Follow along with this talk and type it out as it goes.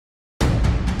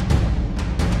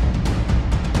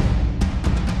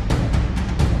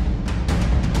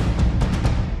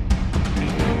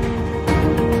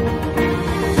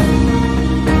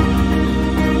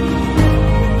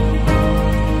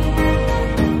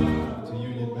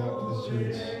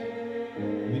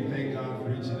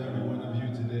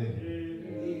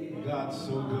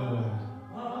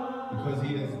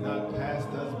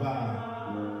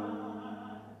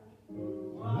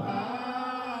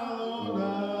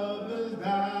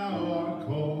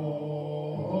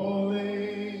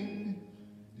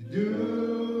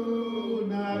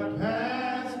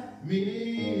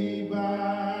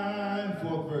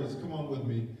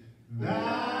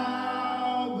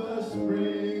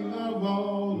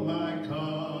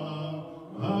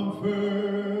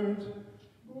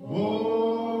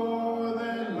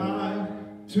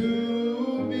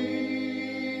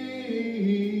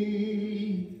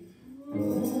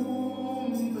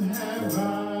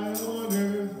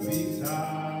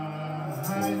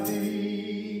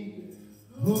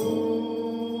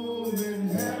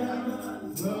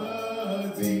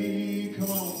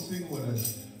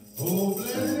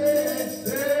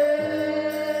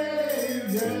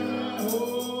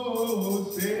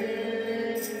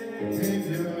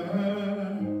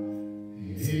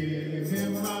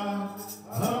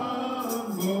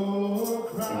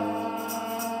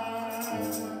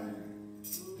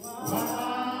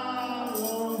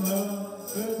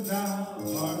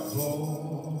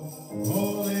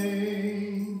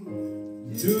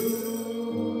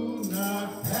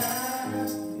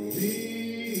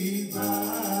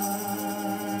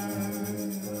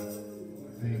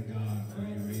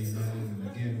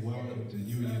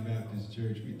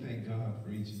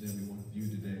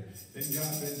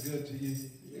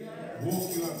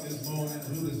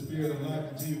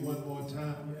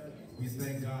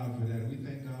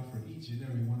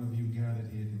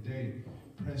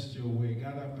Pressed your way,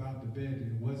 got up out the bed,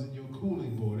 and it wasn't your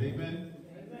cooling board. Amen?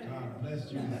 God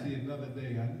bless you to see another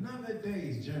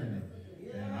day's journey.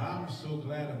 And I'm so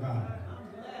glad about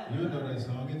it. You know that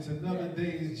song. It's another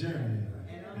day's journey.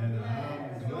 And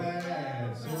I'm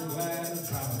glad, so glad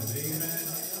about it. Amen?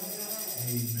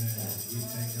 Amen. We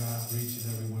thank God for each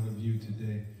and every one of you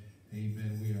today.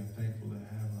 Amen. We are thankful to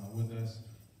have with us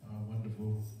our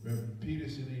wonderful Reverend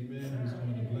Peterson. Amen. Who's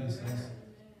going to bless us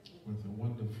with a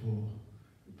wonderful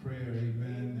prayer.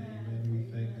 Amen. Amen. We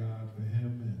thank God for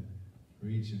him and for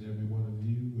each and every one of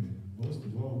you. And most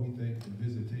of all, we thank the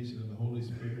visitation of the Holy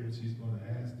Spirit, which he's going to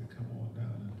ask to come on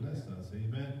down and bless us.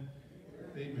 Amen.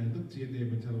 Amen. Look to your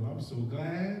neighbor and tell him, I'm so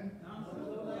glad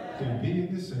to be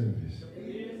in the service.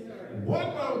 One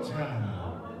more time.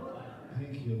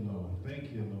 Thank you, Lord.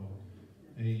 Thank you, Lord.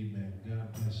 Amen.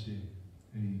 God bless you.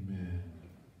 Amen.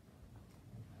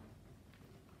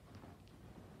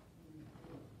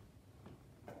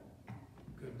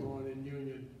 Good morning,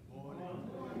 Union.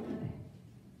 Morning.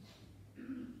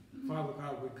 Father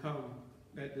God, we come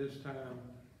at this time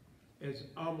as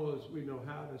humble as we know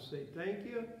how to say thank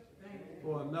you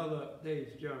for another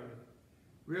day's journey.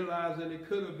 Realizing it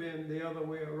could have been the other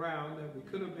way around, that we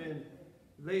could have been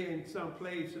laying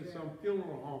someplace in some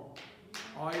funeral home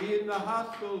or in the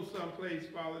hospital someplace,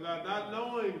 Father God, not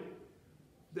knowing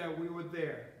that we were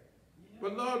there.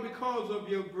 But Lord, because of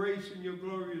your grace and your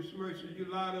glorious mercy, you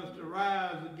allowed us to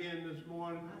rise again this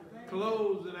morning,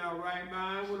 clothed in our right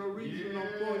mind with a reasonable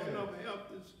portion of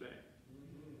health and strength.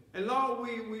 And Lord,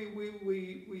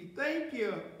 we thank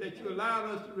you that you allowed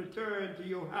us to return to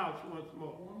your house once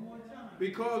more.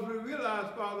 Because we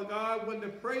realize, Father God, when the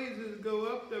praises go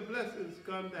up, the blessings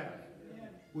come down.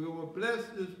 We were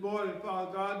blessed this morning,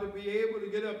 Father God, to be able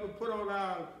to get up and put on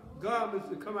our garments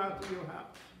to come out to your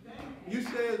house. You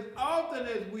say as often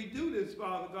as we do this,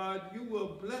 Father God, you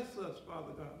will bless us,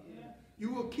 Father God.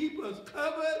 You will keep us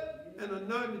covered and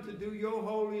anointed to do your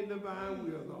holy and divine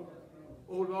will, Lord.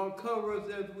 Oh, Lord, cover us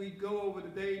as we go over the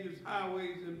dangerous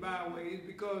highways and byways,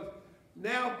 because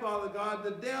now, Father God,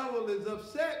 the devil is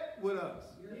upset with us.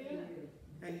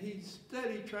 And he's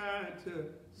steady trying to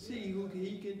see who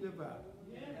he can devour.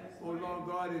 Oh, Lord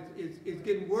God, it's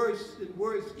getting worse and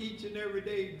worse each and every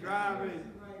day, driving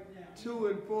to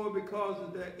and fro, because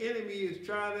the enemy is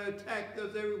trying to attack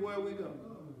us everywhere we go.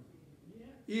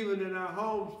 Even in our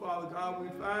homes, Father God, we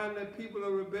find that people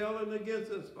are rebelling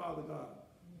against us, Father God,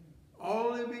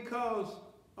 only because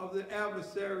of the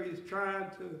adversary is trying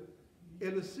to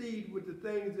intercede with the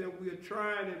things that we are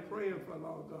trying and praying for,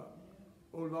 Lord God.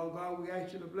 Oh, Lord God, we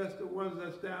ask you to bless the ones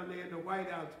that's down there in the White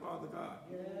House, Father God,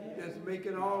 that's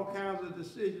making all kinds of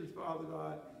decisions, Father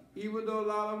God, even though a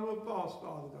lot of them are false,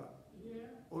 Father God.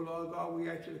 Oh, Lord God, we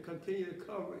ask you to continue to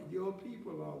cover your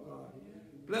people, Lord God.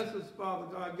 Bless us, Father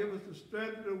God. Give us the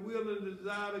strength, the will, and the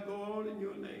desire to go on in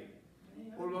your name.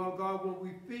 Oh, Lord God, when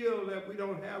we feel that we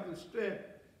don't have the strength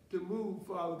to move,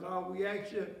 Father God, we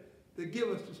ask you to give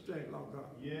us the strength, Lord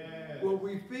God. When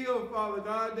we feel, Father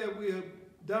God, that we have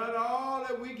done all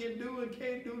that we can do and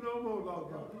can't do no more,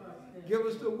 Lord God, give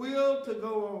us the will to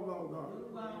go on, Lord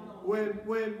God.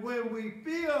 When we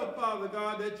feel, Father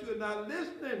God, that you're not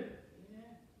listening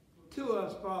to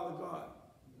us, Father God,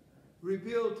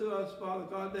 reveal to us, Father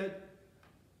God,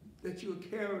 that you're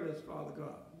carrying us, Father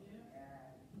God.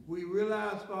 We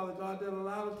realize, Father God, that a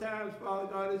lot of times, Father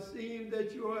God, it seems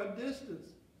that you are a distance.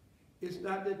 It's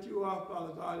not that you are,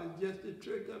 Father God, it's just a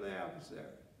trick of the adversary.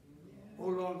 Oh,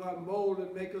 Lord God, mold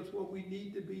and make us what we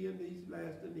need to be in these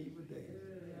last and evil days.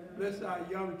 Bless our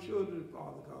young children,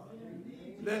 Father God.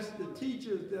 Bless the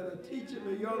teachers that are teaching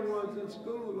the young ones in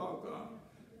school, Lord God.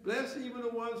 Bless even the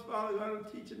ones, Father God, who are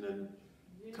teaching in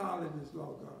colleges,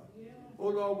 Lord God. Oh,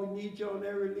 Lord, we need you on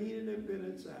every leaning and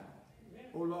bending side.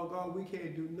 Oh, Lord God, we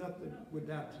can't do nothing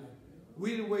without you.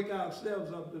 We didn't wake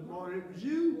ourselves up this morning. It was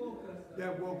you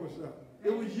that woke us up.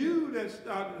 It was you that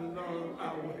started us on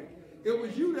our way. It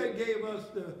was you that gave us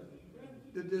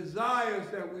the desires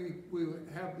that we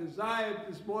have desired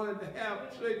this morning to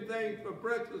have certain things for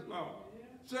breakfast, Lord.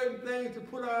 Certain things to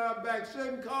put on our back,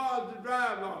 certain cars to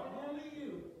drive, Lord.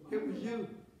 It was you,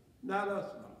 not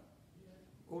us, Lord.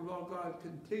 Oh, Lord God,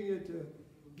 continue to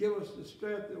give us the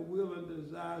strength and will and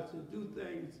desires to do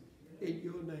things in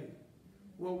your name.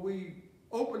 When we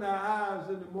open our eyes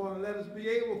in the morning, let us be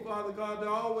able, Father God, to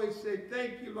always say,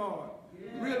 thank you, Lord.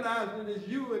 Yeah. Realizing it's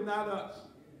you and not us.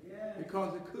 Yeah.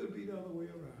 Because it could be the other way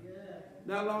around. Yeah.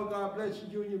 Now, Lord God, bless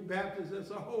you, Union Baptist as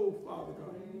a whole, Father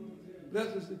God.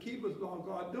 Bless us to keep us, Lord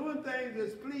God, doing things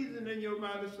that's pleasing in your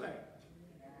mighty sight.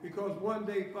 Because one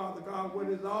day, Father God, when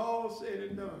it's all said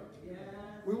and done,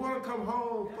 we want to come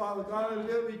home, Father God, and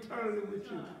live eternally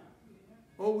with you.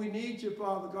 Oh, we need you,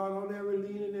 Father God, on every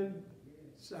leaning in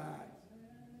side.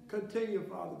 Continue,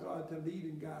 Father God, to lead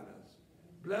and guide us.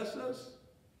 Bless us,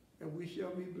 and we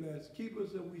shall be blessed. Keep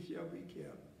us, and we shall be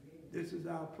kept. This is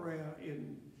our prayer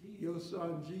in your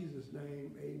Son, Jesus'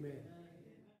 name. Amen.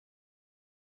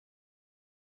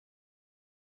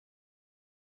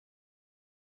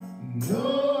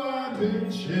 No, I've been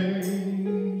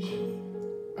changed.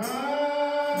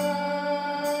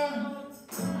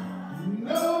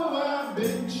 I've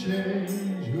been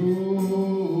changed.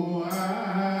 Oh, I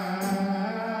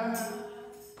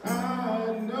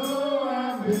know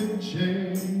I've been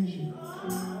changed.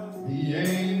 The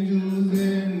angels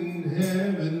in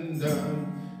heaven done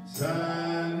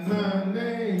sign my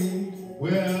name.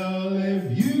 Well,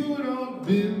 if you don't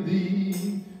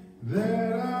believe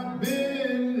that I've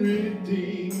been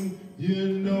redeemed,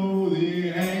 you know the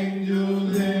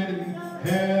angels in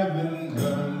heaven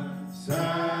done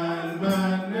sign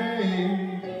my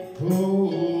name.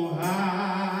 Oh, I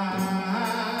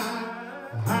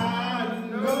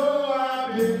know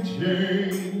I've been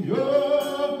changed.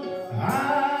 Oh, I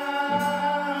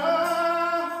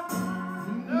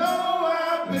know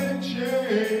I've been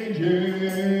changed.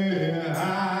 Yeah,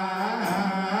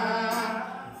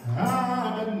 I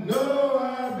know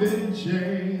I've been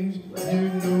changed. You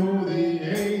know the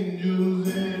angels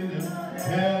in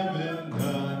heaven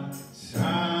done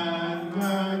sign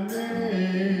my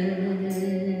name.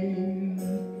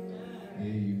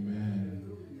 Amen.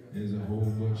 There's a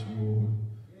whole bunch more,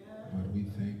 but we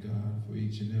thank God for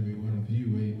each and every one of you.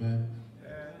 Amen.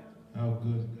 How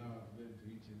good God's been to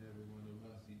each and every one of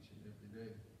us each and every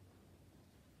day.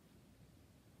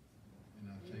 And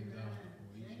I thank God for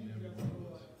each and every one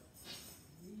of us.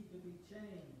 Need to be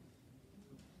changed.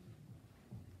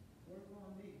 Work on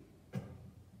me.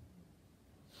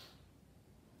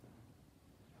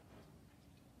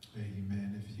 Amen.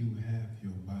 If you have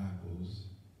your Bibles,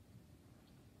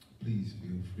 please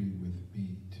feel free with me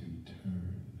to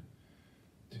turn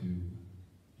to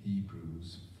Hebrews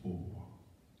 4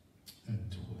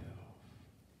 and 12.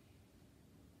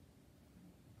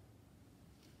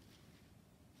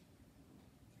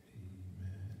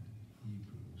 Amen.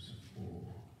 Hebrews 4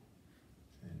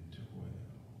 and 12.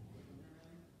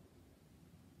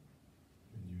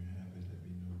 When you have it, let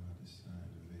me know by the sign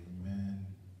of amen.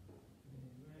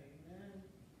 Amen.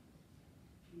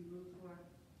 Hebrews 4.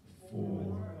 4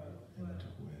 and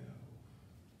 12.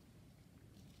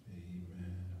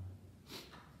 Amen.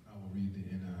 I will read the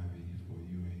NIV for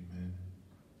you. Amen.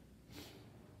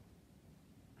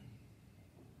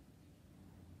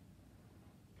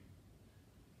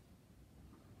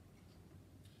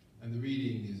 And the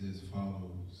reading is as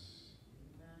follows.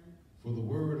 Amen. For the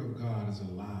word of God is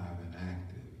alive and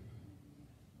active,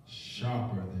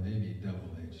 sharper than any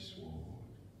double-edged sword.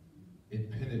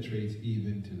 It penetrates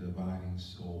even to dividing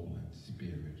soul and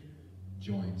spirit,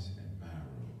 joints and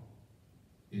marrow.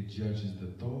 It judges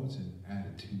the thoughts and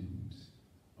attitudes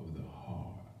of the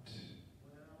heart.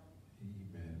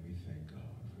 Amen. We thank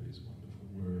God for his wonderful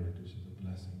word, which is a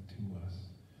blessing to us,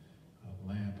 a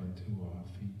lamp unto our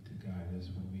feet to guide us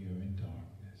when we are in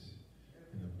darkness,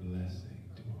 and a blessing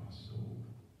to our soul.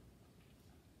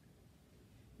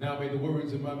 Now may the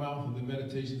words of my mouth and the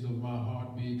meditations of my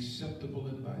heart be acceptable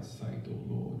in thy sight, O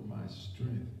Lord, my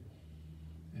strength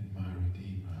and my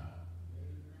Redeemer.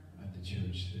 And the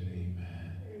church said amen.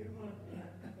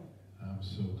 I'm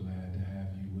so glad to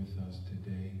have you with us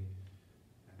today.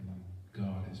 And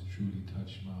God has truly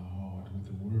touched my heart with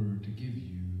a word to give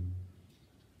you.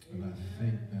 And I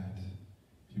think that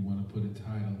if you want to put a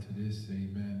title to this,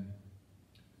 amen,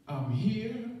 I'm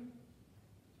here,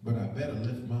 but I better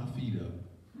lift my feet up.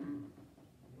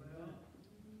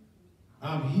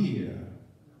 I'm here,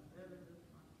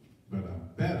 but I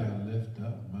better lift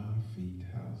up my feet.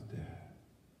 How's that?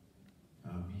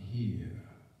 I'm here,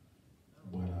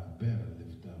 but I better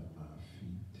lift up my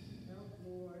feet. Help,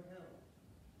 Lord, help.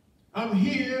 I'm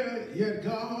here, yet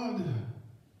God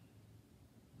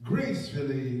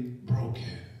gracefully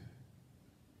broken.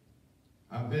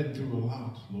 I've been through a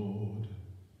lot, Lord.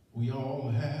 We all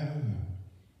have.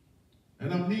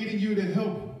 And I'm needing you to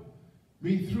help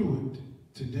me through it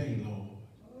today, Lord.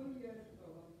 Oh, yes,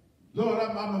 Lord.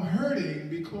 Lord, I'm hurting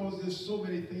because there's so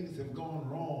many things that have gone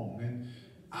wrong, and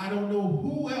I don't know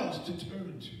who else to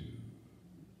turn to.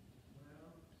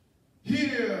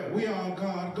 Here we are,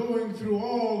 God, going through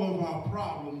all of our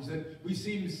problems that we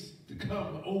seem to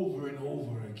come over and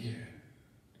over again.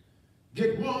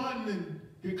 Get one, and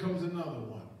here comes another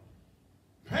one.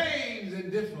 Pains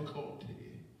and difficulty.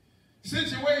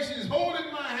 Situations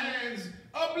holding my hands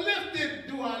uplifted.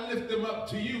 Do I lift them up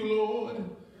to you, Lord?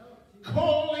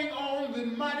 Calling on the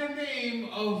mighty name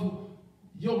of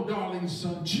your darling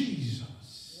son,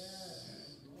 Jesus.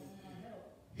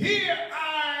 Here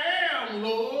I am,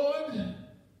 Lord.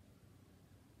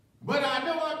 But I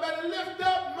know I better lift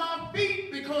up my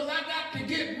feet because I got to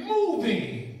get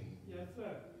moving. Yes,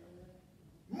 sir.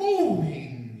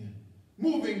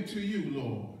 Moving to you,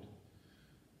 Lord.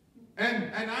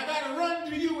 And I got to run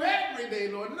to you every day,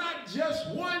 Lord. Not just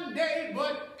one day,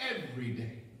 but every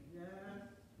day.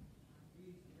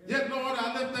 Yet, Lord,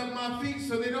 I lift up my feet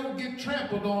so they don't get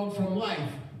trampled on from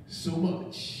life so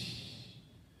much.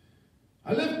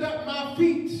 I lift up my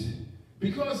feet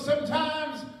because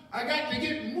sometimes I got to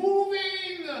get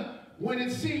moving when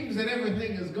it seems that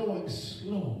everything is going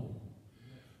slow.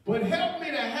 But help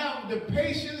me to have the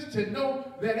patience to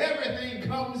know that everything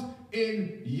comes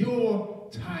in your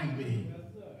timing.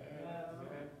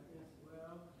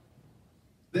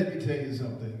 Let me tell you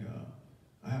something.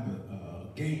 I have a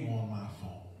game on my phone.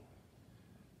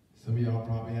 Some of y'all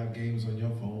probably have games on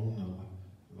your phone.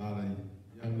 A lot of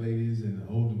young ladies and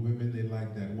older women, they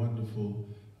like that wonderful,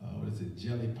 what is it,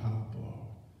 Jelly Pop or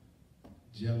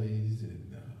Jellies and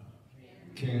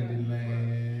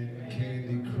Candyland,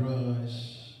 Candy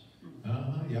Crush.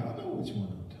 Y'all know which one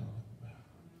I'm talking about.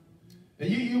 And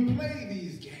you play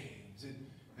these games.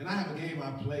 And I have a game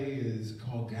I play is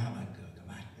called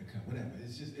Galactica, whatever.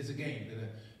 It's a game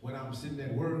that when I'm sitting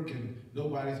at work and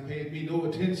nobody's paying me no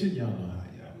attention, y'all know how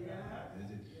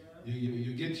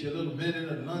you get your little minute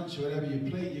of lunch or whatever, you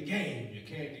play your game, your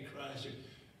Candy Crush.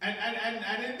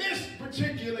 And in this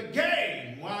particular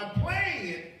game, while I'm playing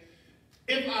it,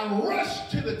 if I rush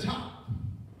to the top,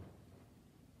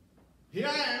 here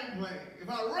I am playing, if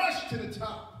I rush to the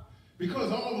top,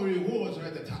 because all the rewards are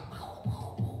at the top,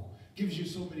 gives you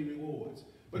so many rewards.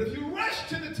 But if you rush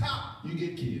to the top, you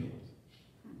get killed.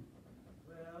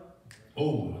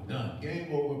 Over, done,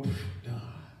 game over, done.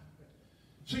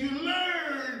 So you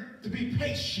learn to be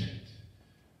patient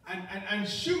and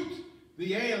shoot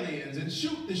the aliens and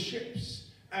shoot the ships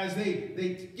as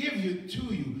they give you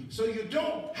to you, so you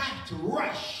don't have to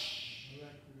rush.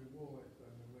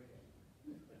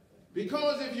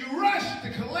 Because if you rush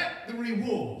to collect the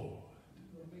reward,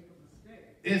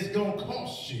 it's going to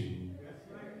cost you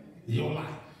your life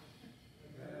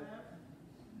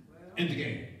in the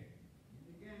game.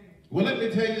 Well, let me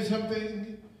tell you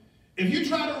something. If you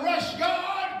try to rush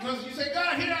God, because you say,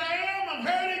 God, here I am, I'm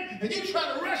hurting, and you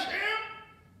try to rush him,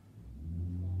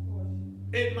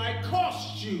 it might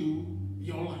cost you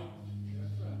your life.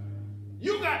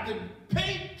 You got to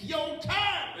take your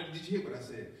time. Did you hear what I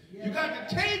said? You got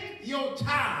to take your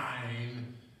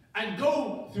time and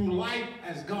go through life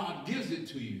as God gives it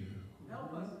to you.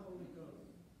 Help us, Holy Ghost.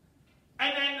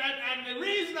 And the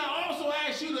reason I also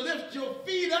ask you to lift your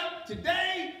feet up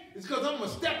today is because I'm going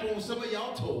to step on some of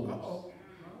y'all toes. All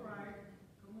right.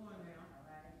 Come on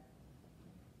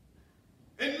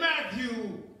now. In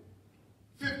Matthew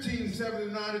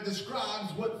 15:7-9, it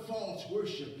describes what false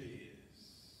worship is.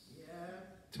 Yeah.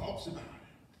 Talks about it.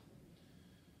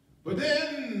 But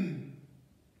then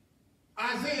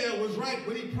Isaiah was right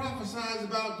when he prophesies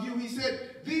about you. He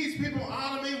said, these people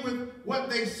honor me with what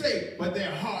they say, but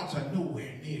their hearts are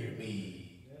nowhere near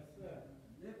me. Yes, sir.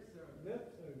 Lip service.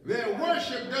 Their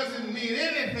worship doesn't mean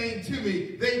anything to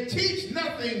me. They teach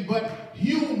nothing but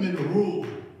human rule.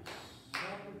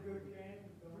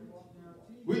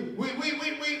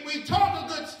 We talk of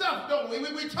good stuff, don't we?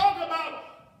 We talk about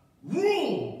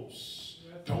rules.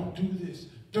 Don't do this.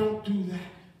 Don't do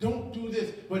that. Don't do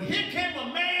this. But here came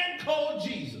a man called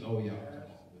Jesus. Oh, y'all,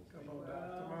 come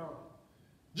on.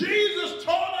 Jesus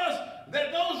taught us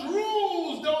that those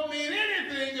rules don't mean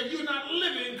anything if you're not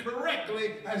living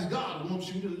correctly as God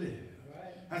wants you to live.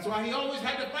 That's why he always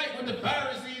had to fight with the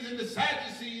Pharisees and the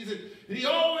Sadducees, and he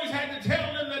always had to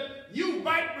tell them that you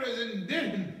vipers and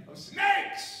den of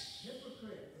snakes.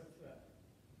 Hypocrite.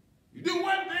 You do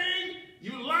one thing,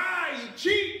 you lie, you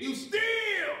cheat, you steal.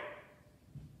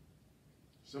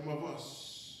 Some of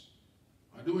us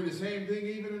are doing the same thing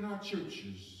even in our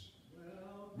churches,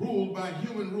 ruled by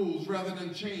human rules rather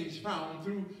than change found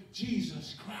through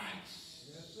Jesus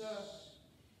Christ. Yes, sir.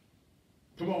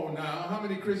 Come on now. How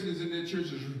many Christians in their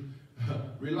churches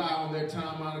rely on their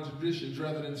time-honored traditions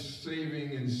rather than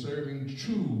saving and serving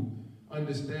true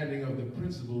understanding of the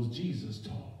principles Jesus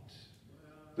taught?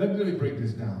 Let me break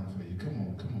this down for you. Come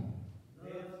on, come on.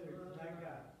 Yes, sir. Thank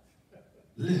God.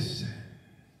 Listen.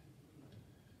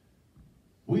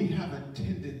 We have a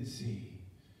tendency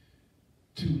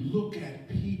to look at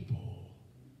people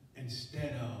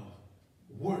instead of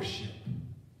worship.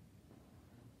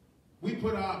 We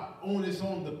put our onus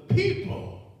on the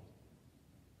people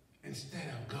instead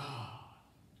of God.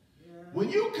 Yeah. When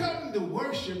you come to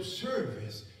worship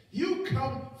service, you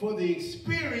come for the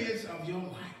experience of your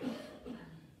life.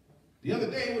 The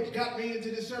other day, what got me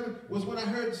into this sermon was when I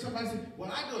heard somebody say,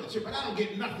 well, I go to church, but I don't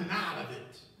get nothing out of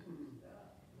it.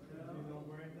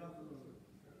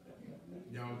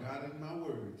 Y'all got in my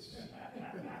words.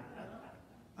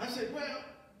 I said, well,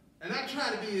 and I try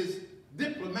to be as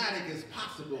diplomatic as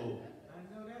possible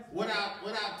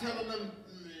without telling them,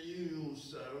 you,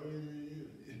 sir.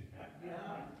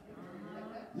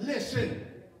 Listen,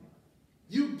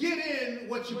 you get in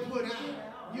what you put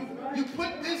out. You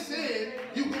put this in,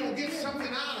 you're going to get something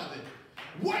out of it.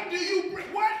 What do you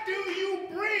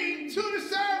bring to the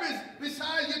service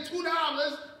besides your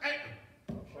 $2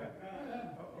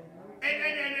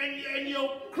 and your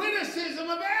criticism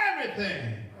of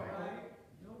everything?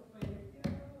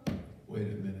 Wait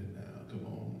a minute now. Come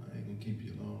on. I ain't going to keep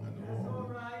you long.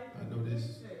 I know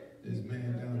this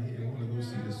man down here want to go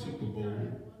see the Super Bowl.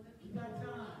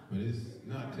 But it's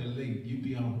not too late. You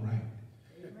be all right.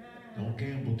 Don't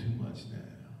gamble too much now.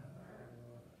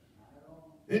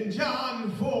 In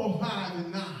John 4, 5,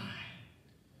 and 9,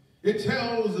 it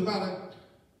tells about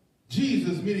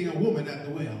Jesus meeting a woman at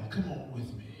the well. Come on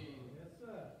with me.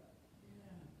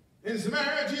 In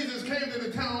Samaria, Jesus came to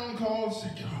the town called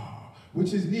Sychar,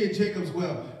 which is near Jacob's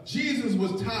well. Jesus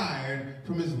was tired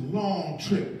from his long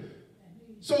trip.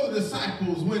 So the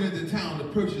disciples went into town to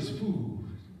purchase food.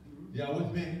 Y'all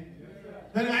with me?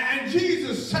 And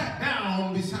Jesus sat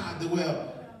down beside the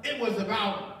well. It was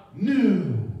about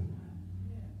noon.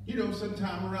 You know,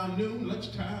 sometime around noon,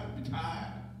 lunchtime, you're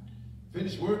tired.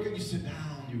 Finish working, you sit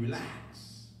down, you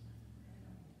relax.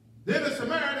 Then a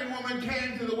Samaritan woman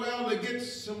came to the well to get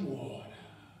some water.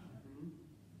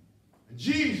 And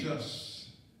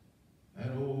Jesus,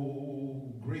 that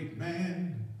old great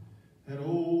man, that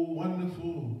old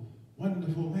wonderful,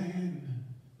 wonderful man,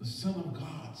 the Son of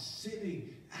God,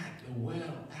 sitting at the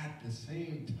well at the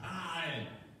same time.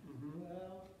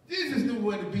 Jesus knew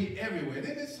where to be everywhere.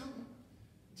 Then there's something.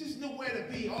 Just know where to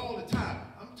be all the time.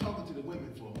 I'm talking to the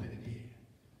women for a minute here.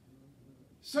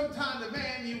 Sometimes the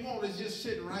man you want is just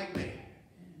sitting right there.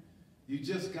 You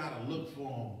just got to look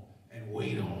for him and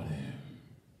wait on him.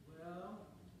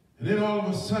 And then all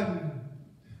of a sudden,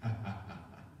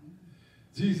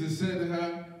 Jesus said to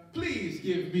her, please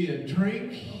give me a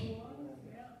drink.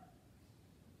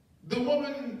 The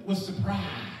woman was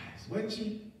surprised, wasn't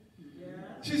she?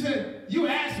 She said, you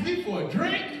asked me for a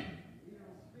drink?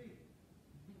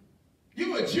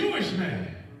 You a Jewish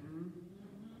man.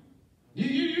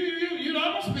 You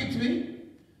don't speak to me.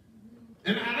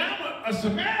 And I'm a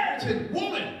Samaritan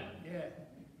woman.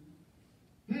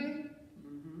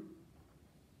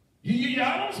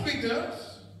 Y'all don't speak to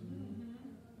us.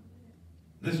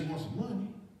 Unless you want some money.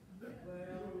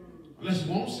 Unless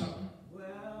you want something.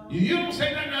 You don't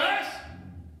say nothing to us.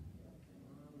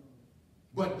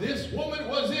 But this woman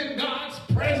was in God's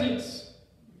presence.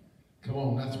 Come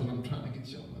on, that's what I'm trying to get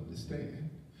y'all to understand.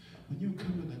 When you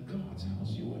come into God's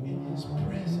house, you are in his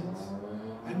presence.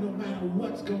 And no matter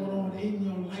what's going on in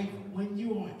your life, when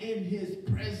you are in his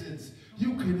presence,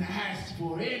 you can ask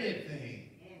for anything.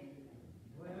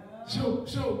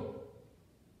 So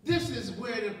this is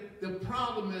where the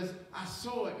problem is. I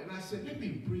saw it and I said, let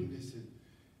me bring this in.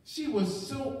 She was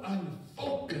so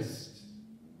unfocused.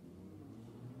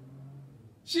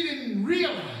 She didn't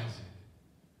realize it.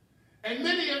 And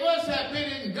many of us have been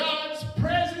in God's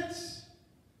presence,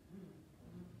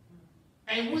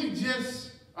 and we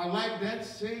just are like that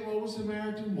same old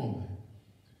Samaritan woman.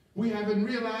 We haven't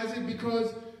realized it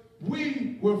because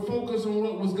we were focused on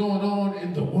what was going on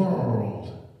in the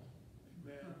world.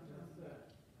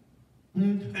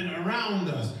 And around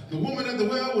us. The woman at the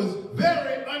well was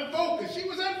very unfocused. She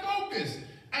was unfocused.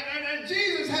 And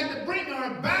Jesus had to bring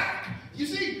her back. You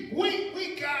see,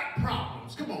 we got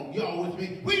problems. Come on, y'all with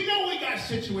me. We know we got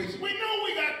situations. We know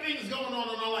we got things going on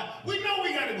in our life. We know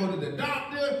we got to go to the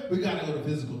doctor. We got to go to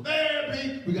physical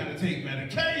therapy. We got to take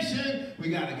medication. We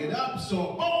got to get up,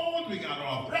 sore bones. We got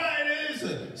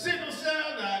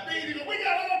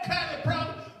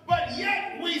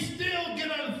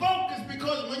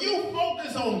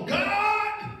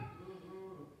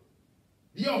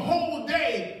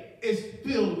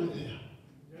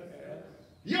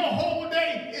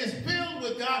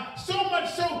God, so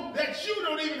much so that you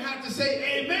don't even have to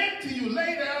say amen till you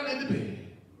lay down in the bed.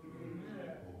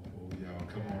 Oh, y'all,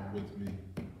 come on with me.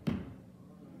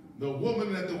 The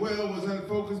woman at the well was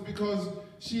unfocused because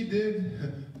she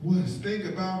was think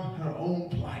about her own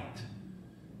plight.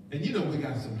 And you know we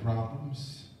got some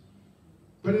problems.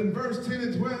 But in verse 10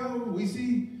 and 12, we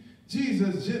see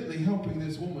Jesus gently helping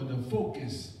this woman to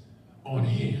focus on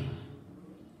him.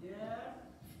 Yes.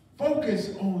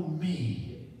 Focus on me.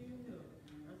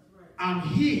 That's right. I'm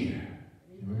here.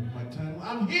 You remember my title?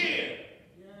 I'm here.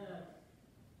 Yes.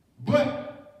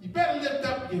 But you better lift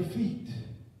up your feet.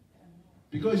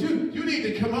 Because you need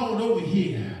to come on over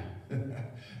here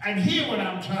and hear what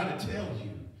I'm trying to tell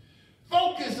you.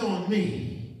 Focus on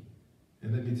me.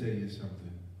 And let me tell you something.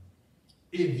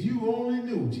 If you only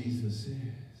knew, Jesus says,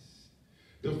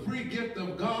 the free gift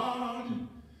of God,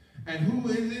 and who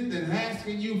is it that's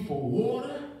asking you for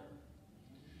water?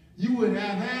 You would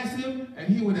have asked him, and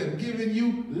he would have given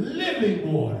you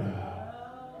living water.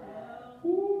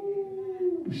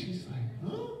 Ooh, she's like,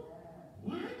 huh?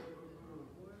 What?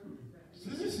 So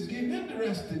this is getting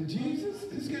interesting, Jesus.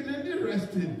 This is getting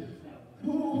interesting.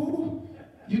 Ooh,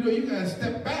 you know, you got to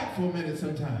step back for a minute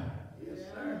sometime. Yes,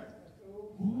 sir.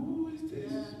 Who is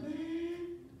this, man?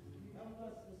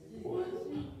 What?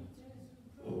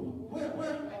 Oh,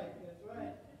 well,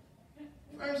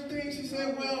 first thing she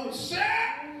said, well, sir,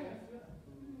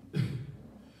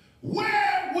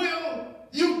 where will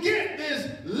you get this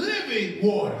living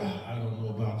water? I don't know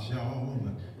about y'all,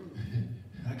 but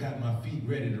I got my feet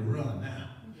ready to run now.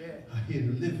 I hear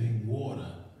living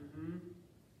water.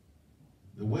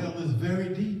 The well is very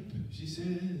deep, she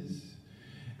says,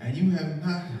 and you have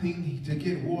nothing to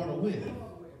get water with.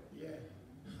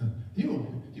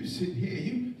 You sit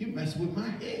here, you mess with my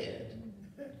head.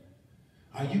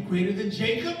 Are you greater than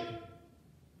Jacob?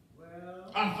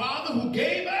 Well, Our father who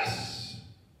gave us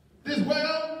this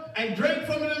well and drank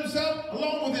from it himself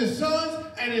along with his sons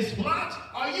and his flocks?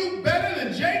 Are you better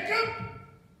than Jacob?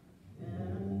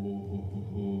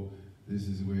 Oh, this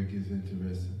is where it gets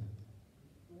interesting.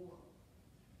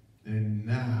 And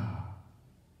now,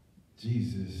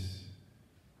 Jesus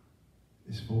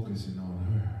is focusing on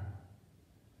her.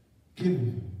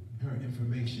 Giving her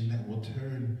information that will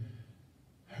turn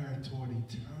her toward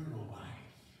eternal life.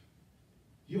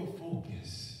 Your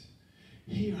focus.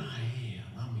 Here I am.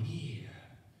 I'm here.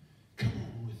 Come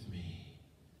on with me.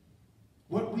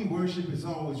 What we worship is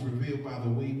always revealed by the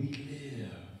way we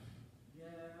live. yes,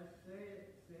 say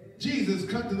it. Jesus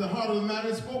cut to the heart of the matter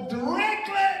and spoke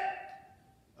directly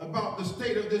about the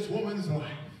state of this woman's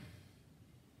life.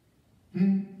 Yes.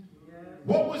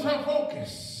 What was her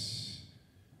focus?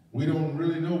 We don't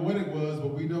really know what it was,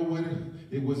 but we know what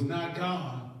it was not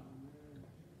God.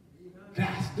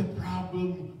 That's the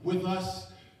problem with us.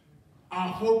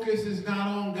 Our focus is not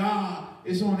on God.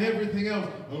 It's on everything else.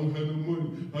 I don't have no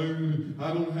money.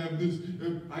 I don't have this.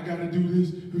 I got to do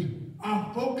this.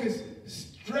 Our focus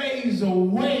strays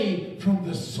away from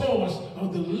the source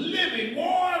of the living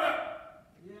water.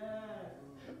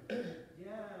 Yes.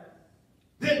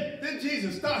 Yes. Then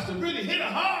Jesus starts to really hit her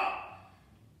hard.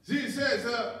 Jesus says,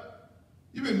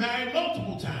 you've been married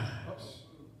multiple times.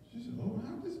 She said, oh,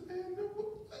 how does man know what?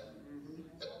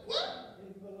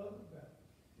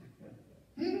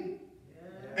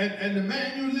 And the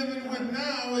man you're living with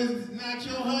now is not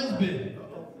your husband.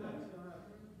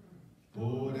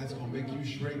 Boy, that's going to make you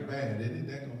shrink bad, isn't it?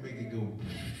 That's going to make it go.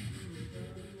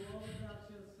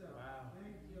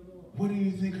 What do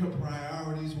you think her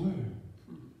priorities were?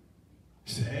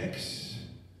 Sex?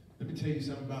 Let me tell you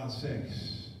something about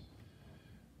sex.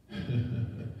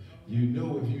 You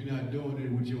know if you're not doing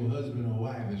it with your husband or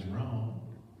wife, it's wrong.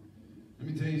 Let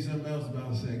me tell you something else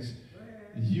about sex.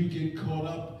 You get caught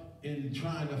up in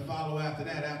trying to follow after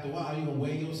that. After a while, you're going to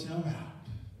wear yourself out.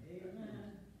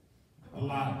 A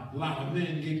lot of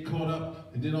men get caught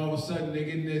up, and then all of a sudden they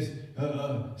get in this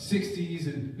 60s,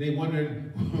 and they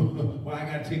wondering, why I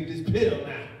got to take this pill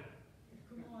now.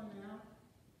 Come on now.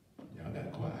 Y'all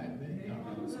got quiet, man.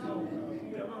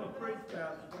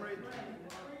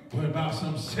 What about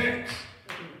some sex?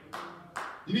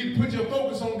 You need to put your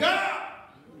focus on God.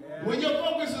 When your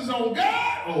focus is on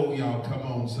God, oh, y'all, come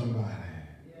on, somebody.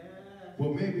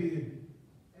 Well, maybe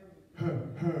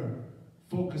her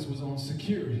focus was on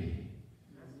security.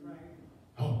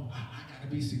 Oh, I got to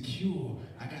be secure.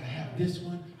 I got to have this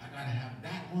one. I got to have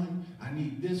that one. I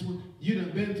need this one. You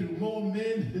done been through more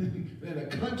men than a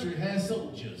country has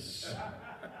soldiers.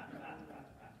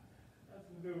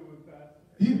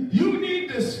 You need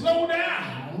to slow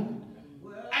down,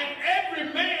 and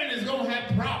every man is going to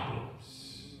have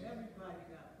problems. Everybody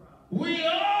got problems. We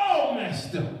all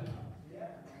messed up.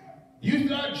 You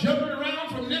start jumping around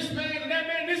from this man to that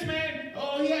man, this man,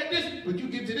 oh, he had this. But you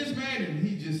get to this man and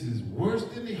he just is worse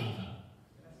than the other.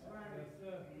 That's right.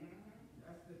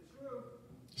 That's the truth.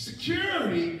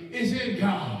 Security is in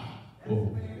God. That's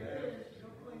where it is.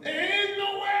 There is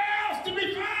nowhere else to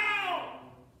be found.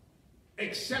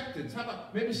 Acceptance. How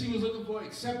about, maybe she was looking for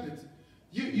acceptance.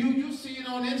 You see it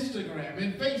on Instagram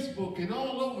and Facebook and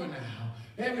all over now.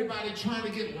 Everybody trying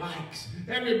to get likes.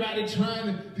 Everybody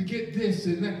trying to get this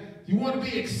and that. You want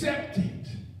to be accepted.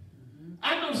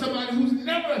 I know somebody who's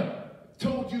never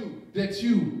told you that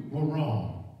you were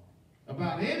wrong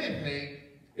about anything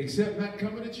except not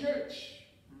coming to church.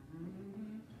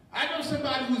 I know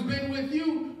somebody who's been with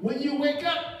you when you wake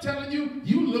up telling you,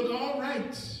 you look all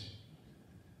right.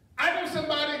 I know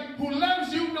somebody who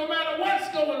loves you no matter what's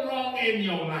going wrong in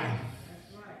your life.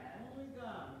 That's right. Only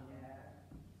God.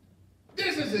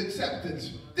 This is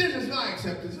acceptance. This is my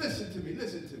acceptance. Listen to me.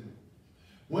 Listen to me.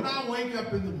 When I wake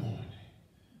up in the morning,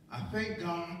 I thank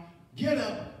God, get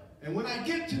up, and when I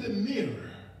get to the mirror,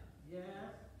 Yes.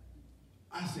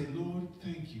 I say, Lord,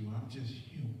 thank you. I'm just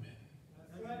human.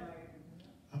 That's right.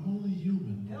 I'm only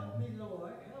human, Lord. Help me,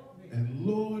 Lord. Help me. And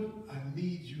Lord, I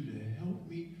need you to help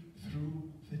me through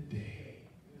the day.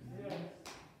 Yes.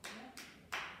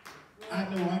 I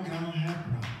know I gotta have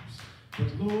problems,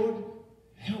 but Lord,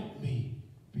 help me,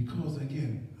 because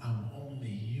again, I'm only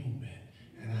human,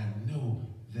 and I know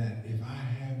that if I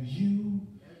have you,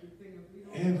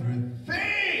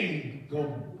 everything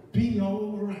gonna be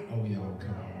all right. Oh, y'all,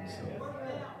 come on. So. Work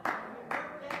it out.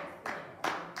 Yes,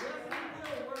 he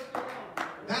will work it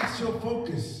out. That's your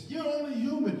focus. You're only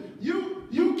human.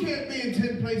 You can't be in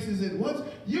 10 places at once.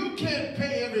 You can't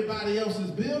pay everybody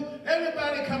else's bill.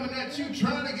 Everybody coming at you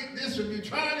trying to get this from you,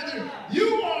 trying to do.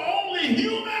 You are only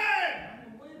human.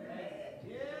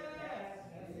 Yes.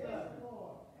 Yes,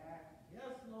 Lord.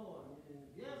 Yes, Lord.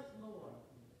 Yes, Lord.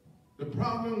 The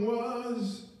problem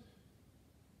was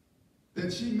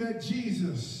that she met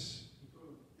Jesus,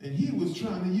 and he was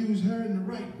trying to use her in the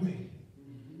right way.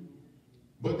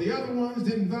 But the other ones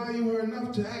didn't value her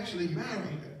enough to actually marry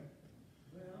her.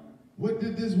 What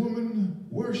did this woman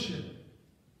worship?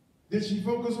 Did she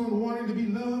focus on wanting to be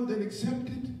loved and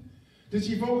accepted? Did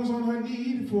she focus on her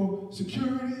need for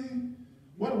security?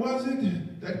 What was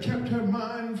it that kept her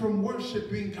mind from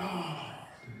worshiping God?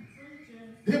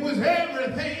 It was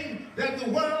everything that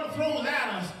the world throws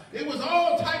at us. It was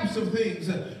all types of things.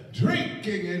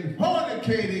 Drinking and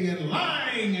fornicating and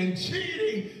lying and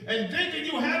cheating and thinking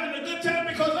you're having a good time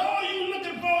because all you're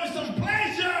looking for is some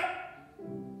pleasure.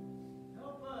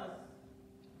 Help us.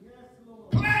 Yes,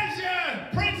 Lord. Pleasure,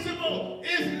 principle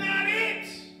is not it.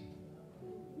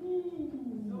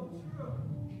 So true.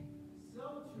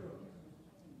 So true.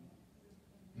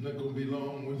 I'm not going to be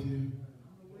long with you.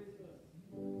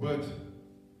 But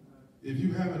if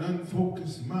you have an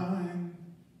unfocused mind,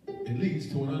 it leads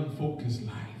to an unfocused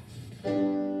life.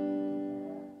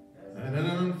 And an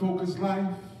unfocused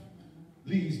life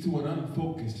leads to an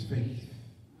unfocused faith.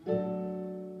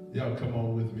 Y'all come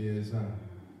on with me as I'm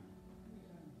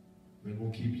not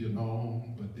going to keep you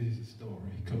long, but there's a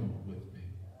story. Come on with me.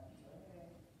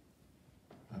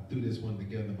 I threw this one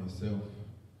together myself.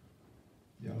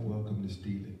 Y'all welcome to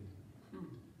steal it.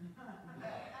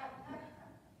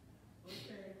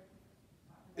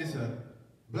 It's a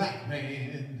black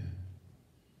man.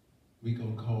 We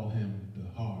gonna call him the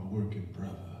hard-working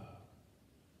brother.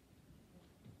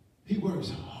 He works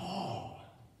hard,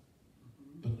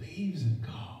 believes in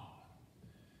God.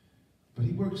 But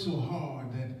he works so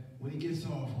hard that when he gets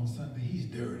off on Sunday, he's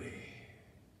dirty.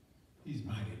 He's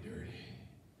mighty dirty.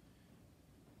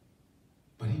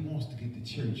 But he wants to get to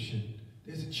church. And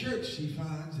there's a church he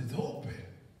finds that's open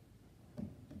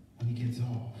when he gets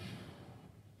off.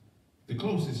 The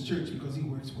closest church because he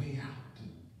works way out.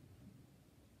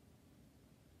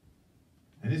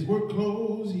 And his work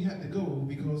closed, he had to go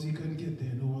because he couldn't get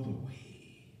there no other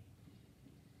way.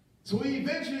 So he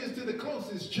ventures to the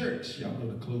closest church. Y'all know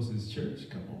the closest church,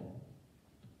 come on.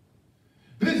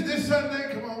 This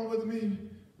Sunday, come on with me,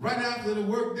 right after the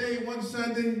work day, one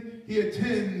Sunday, he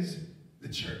attends the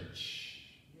church.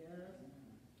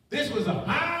 This was a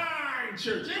fine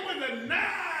church. It was a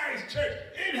nice church.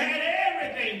 It had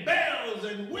everything, bells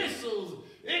and whistles.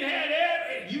 It had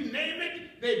everything. You name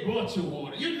it, they brought you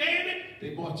water. You name it,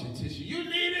 they bought you tissue. You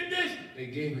needed this, they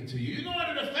gave it to you. You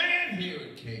wanted a fan, here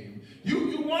it came.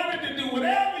 You wanted to do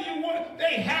whatever you wanted,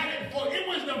 they had it for you. It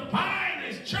was the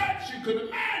finest church you could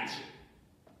imagine.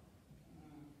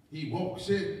 He walks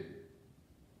in.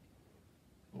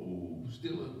 Oh,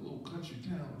 still a little country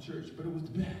town church, but it was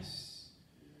the best.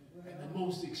 And the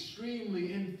most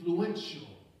extremely influential.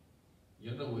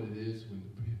 You know what it is when the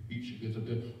preacher gets up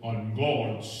there, and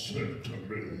God said to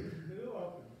me,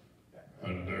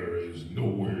 and there is no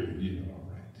way, yeah, all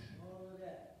right. All of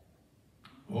that.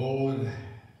 All of that.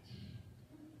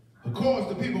 Of course,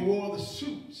 the people wore the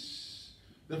suits,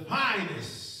 the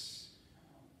finest.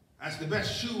 That's the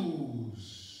best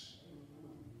shoes.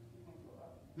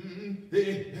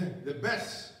 The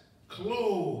best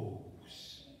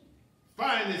clothes,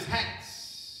 finest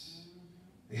hats.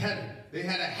 They had a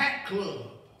hat club.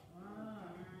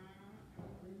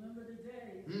 Remember the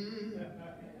day.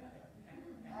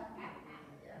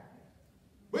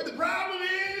 But the problem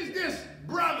is this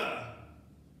brother,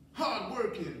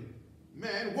 hard-working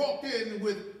man, walked in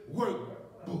with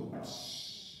work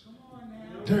boots. Come on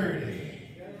now. Dirty,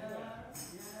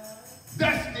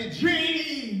 dusty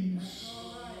jeans,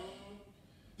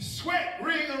 sweat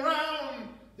ring around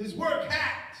his work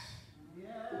hat.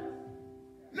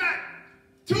 Not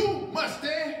too musty,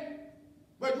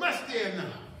 but musty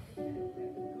enough.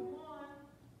 Come on.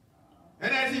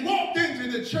 And as he walked into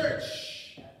the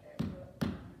church,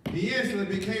 he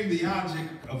instantly became the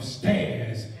object of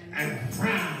stares and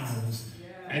frowns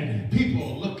and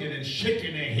people looking and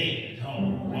shaking their head. Oh.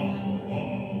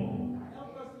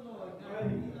 Help us, Lord. Don't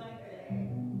be like that.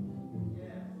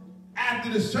 Yes. After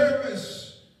the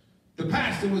service, the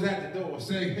pastor was at the door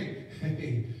saying,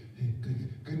 hey,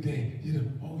 good day. You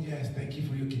know, oh yes, thank you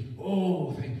for your gift.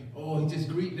 He just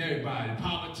greeting everybody,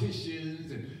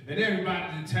 politicians and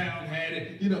everybody in the town had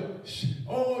it. You know,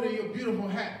 your beautiful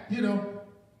hat. You know,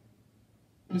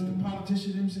 Mr.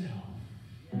 Politician himself.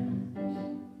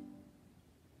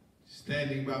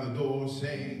 Standing by the door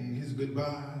saying his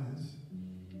goodbyes.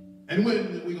 And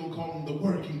when we gonna call him the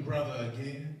working brother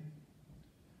again,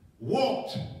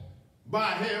 walked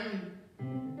by him,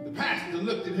 the pastor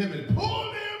looked at him and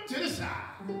pulled him to the side.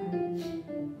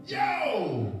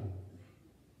 Yo!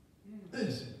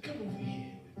 Listen, come over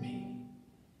here with me.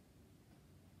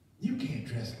 You can't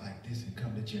dress like this and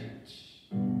come to church.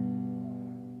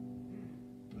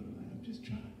 Brother, I'm just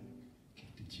trying to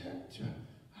get to church.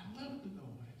 I love the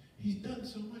Lord. He's done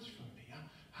so much for me.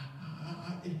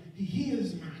 He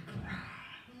hears my cry.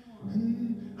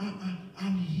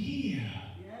 I'm here.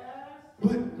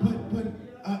 But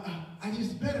I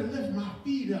just better lift my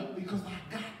feet up because I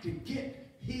got to get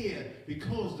here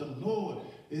because the Lord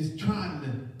is trying to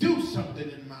do something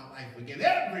in my life again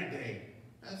every day.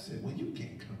 I said, well, you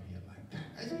can't come here like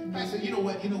that. I said, you know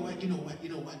what?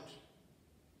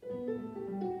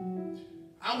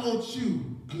 I want you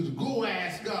to go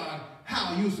ask God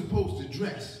how you're supposed to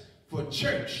dress for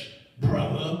church,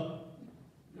 brother.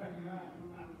 Brother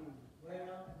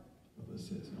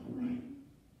says, all right.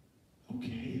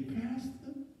 Okay,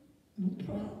 Pastor. No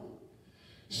problem.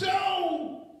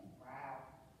 So,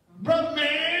 brother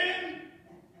man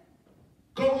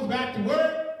goes back to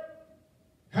work,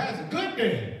 has a good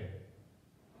day,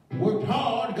 worked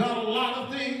hard, got a lot of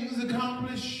things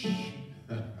accomplished.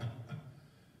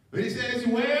 But he says,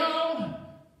 well,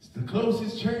 it's the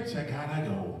closest church, I gotta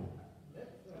go.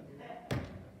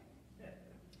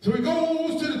 So he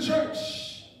goes to the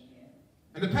church,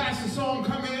 and the pastor saw him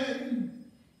come in.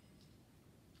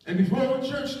 And before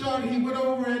church started, he went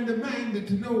over and demanded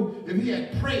to know if he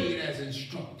had prayed as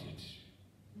instructed.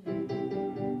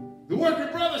 The working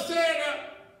brother said,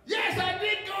 yes, I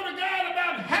did go to God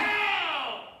about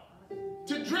how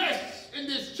to dress in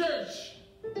this church,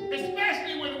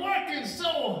 especially when working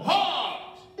so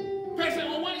hard. Pastor said,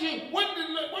 well, what did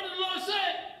the Lord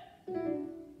say?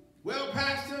 Well,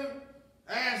 Pastor,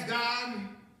 I asked God,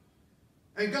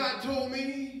 and God told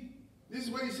me, this is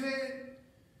what he said.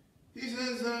 He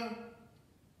says,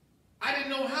 I didn't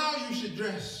know how you should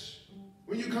dress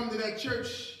when you come to that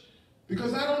church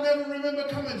because I don't ever remember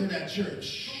coming to that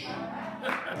church.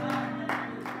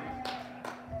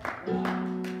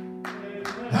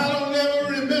 I don't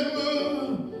ever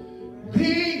remember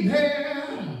being there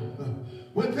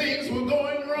when things were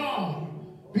going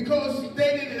wrong because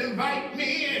they didn't invite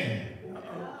me in.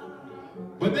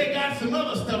 But they got some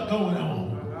other stuff going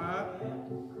on.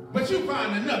 But you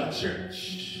find another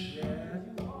church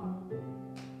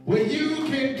where you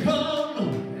can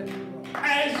come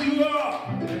as you are.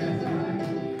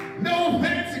 No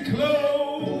fancy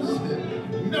clothes,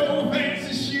 no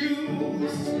fancy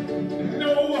shoes,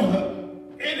 no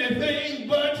anything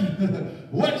but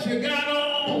what you got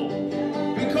on.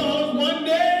 Because one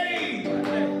day,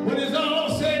 when it's all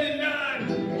said and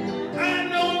done, I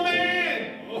know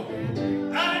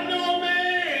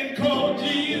man called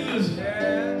Jesus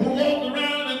who walked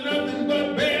around in nothing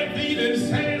but bare feet and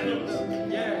sandals.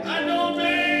 I know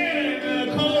man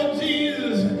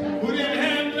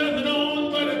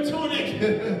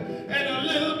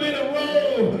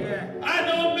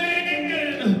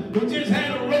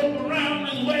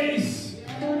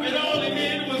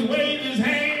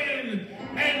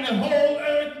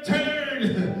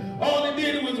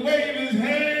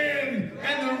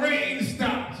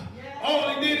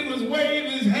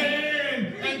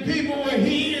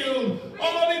healed.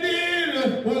 All he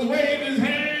did was wave his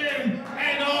hand,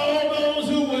 and all those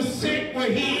who were sick were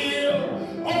healed.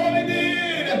 All he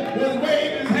did was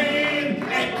wave his hand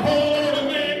and call a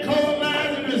man called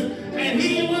Lazarus, and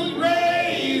he was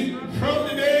raised from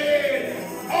the dead.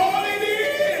 All he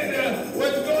did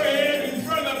was go ahead in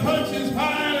front of Pontius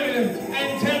Pilate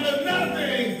and tell him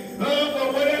nothing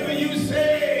but whatever you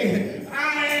say,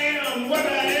 I am what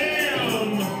I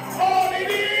am. All he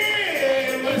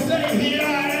did was say, here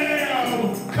I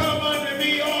am. Come unto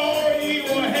me, all ye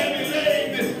who are heavy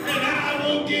laden, and I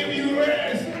will give you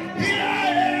rest. Here I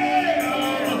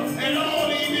am. And all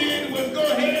he did was go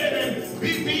ahead and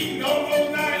be beaten all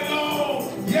night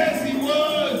long. Yes, he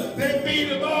was. They beat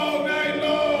him all night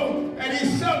long. And he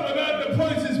suffered under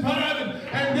Pontius Pilate.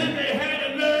 And then they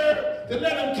had the nerve to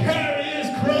let him carry his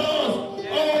cross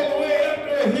all the way up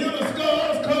to a hill of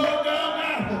skulls called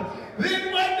Golgotha.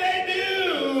 Then what they do,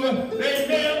 they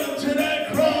nailed him to that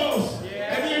cross.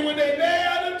 And then when they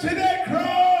nailed him to that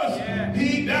cross,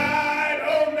 he died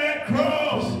on that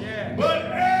cross. But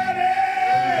early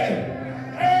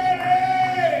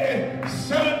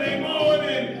Sunday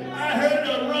morning, I heard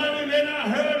him running, and I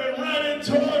heard him running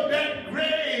toward that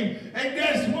grave. And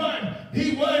guess what?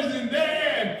 He wasn't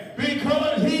there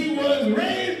because he was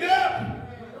raised up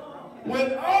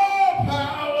with all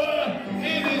power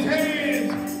in his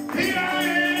hands. Here I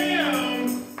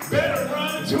am. Better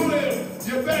run to him.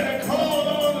 You better call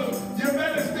on him. You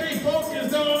better stay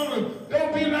focused on him.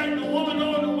 Don't be like the woman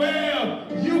on the well.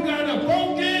 You got to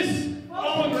focus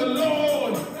on the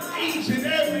Lord each and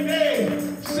every day.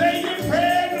 Say your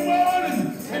prayer in the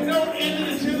morning and don't end it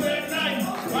until that night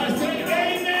by saying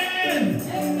amen,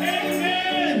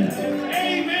 amen,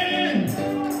 amen.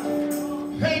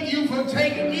 Thank you for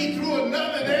taking me through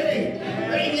another day.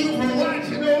 Thank you for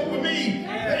watching over me.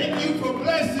 Thank you for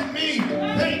blessing me.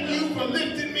 Thank you for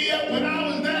lifting me up when I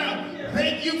was down.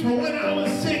 Thank you for when I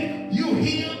was sick, you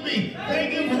healed me.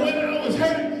 Thank you for when I was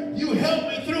hurt, you helped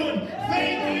me through it.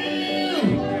 Thank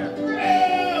you.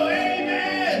 Oh,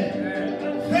 amen.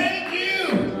 Thank you.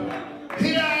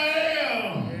 Here I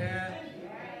am.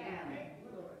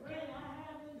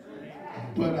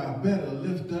 But I better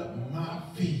lift up my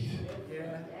feet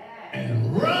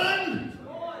and run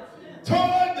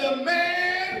toward the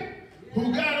man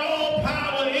who got all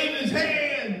power in his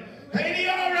hand. Ain't he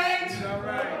all right?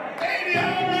 Ain't he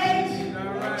all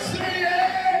right? Say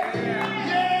yeah.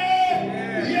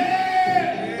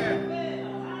 Yeah.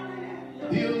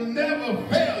 He'll never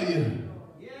fail you.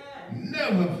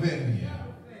 Never fail you.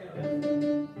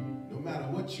 No matter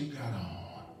what you got on.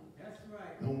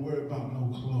 Don't worry about no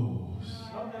clothes.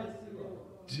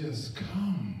 Just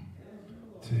come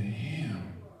to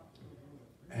him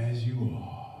as you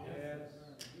are.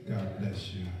 God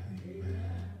bless you.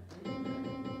 Amen.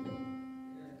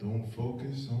 Don't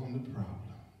focus on the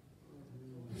problem.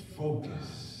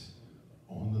 Focus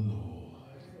on the Lord.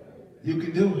 You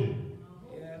can do it.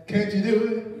 Can't you do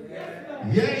it?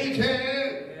 Yeah, you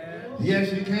can.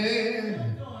 Yes, you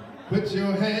can. Put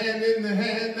your hand in the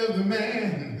hand of the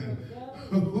man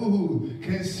who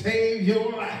can save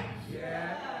your life.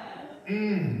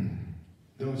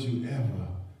 Don't you ever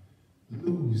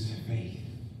lose faith.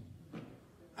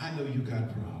 I know you got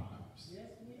problems.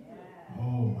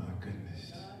 Oh my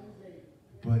goodness.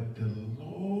 But the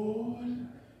Lord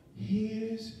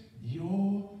hears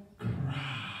your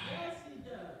cry.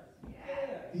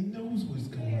 He knows what's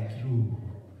going through.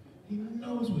 He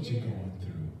knows what you're going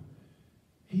through.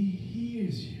 He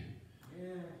hears you.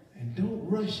 And don't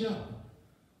rush up.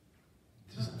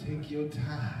 Just take your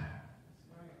time.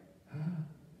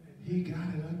 He got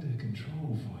it under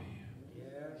control for you.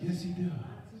 Yes, he does.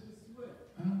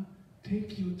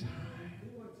 Take your time.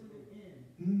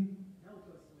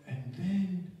 And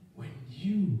then when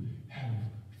you have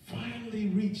finally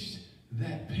reached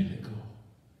that pinnacle,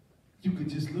 you could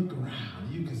just look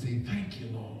around. You could say, thank you,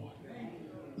 Lord.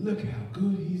 Look how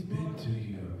good he's been to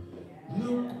you.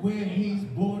 Look where he's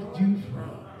brought you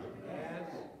from.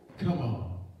 Come on.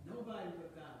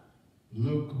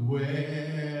 Look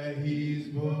where he's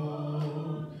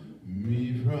brought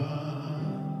me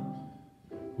from.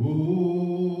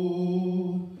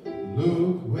 Ooh,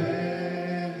 look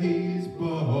where he's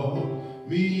brought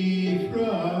me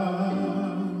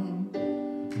from.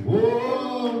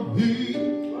 Oh, he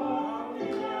brought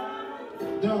me out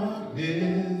of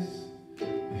darkness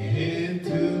into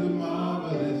the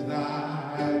marvelous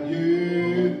light.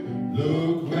 Yeah,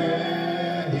 look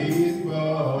where he's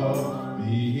brought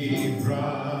me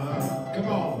from. Come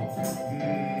on.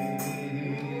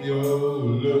 Yo,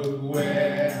 look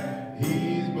where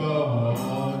he's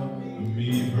brought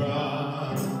me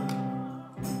from.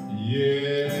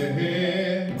 Yeah.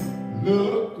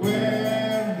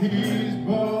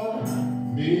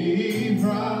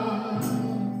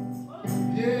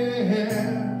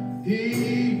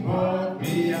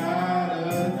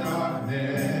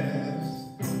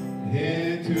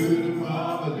 into the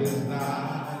marvelous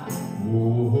light.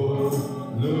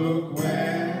 Oh, look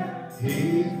where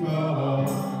he's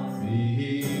brought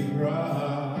me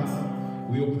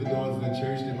from. We open the doors of the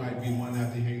church. There might be one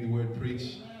after hearing the word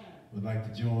preached would like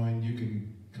to join. You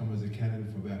can come as a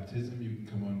candidate for baptism. You can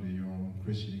come under your own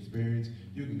Christian experience.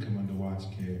 You can come under watch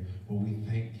care. Well, we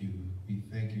thank you. We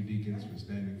thank you, deacons, for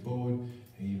standing forward.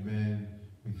 Amen.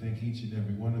 We thank each and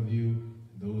every one of you.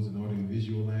 Those in audio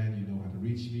visual land, you know how to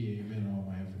reach me. Amen. All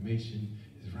my information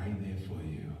is right there for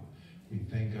you. We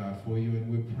thank God for you, and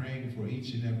we're praying for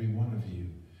each and every one of you.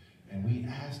 And we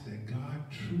ask that God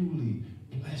truly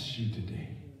bless you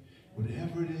today.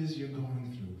 Whatever it is you're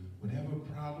going through, whatever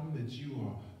problem that you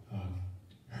are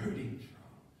hurting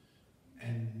from.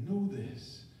 And know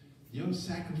this, your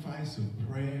sacrifice of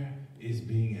prayer is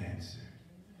being answered.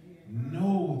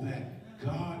 Know that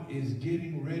God is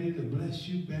getting ready to bless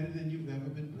you better than you've ever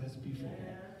been blessed before.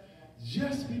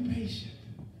 Just be patient.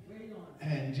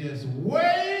 And just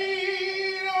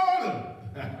wait on him.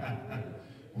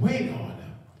 Wait on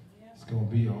him. It's going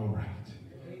to be all right.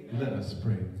 Let us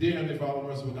pray. Dear Heavenly Father,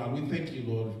 merciful God, we thank you,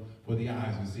 Lord, for the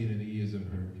eyes have seen and the ears have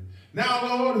heard.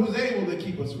 Now, Lord, who's able to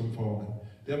keep us from falling,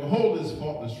 that will hold us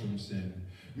faultless from sin.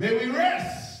 May we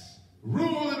rest,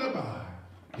 rule, and abide,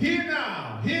 here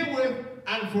now, herewith,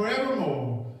 and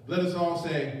forevermore. Let us all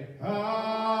say,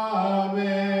 Amen,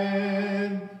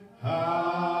 Amen,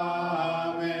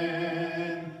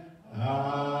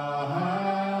 Amen.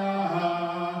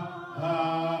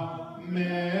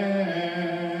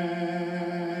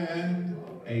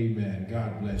 Amen.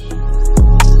 God bless you.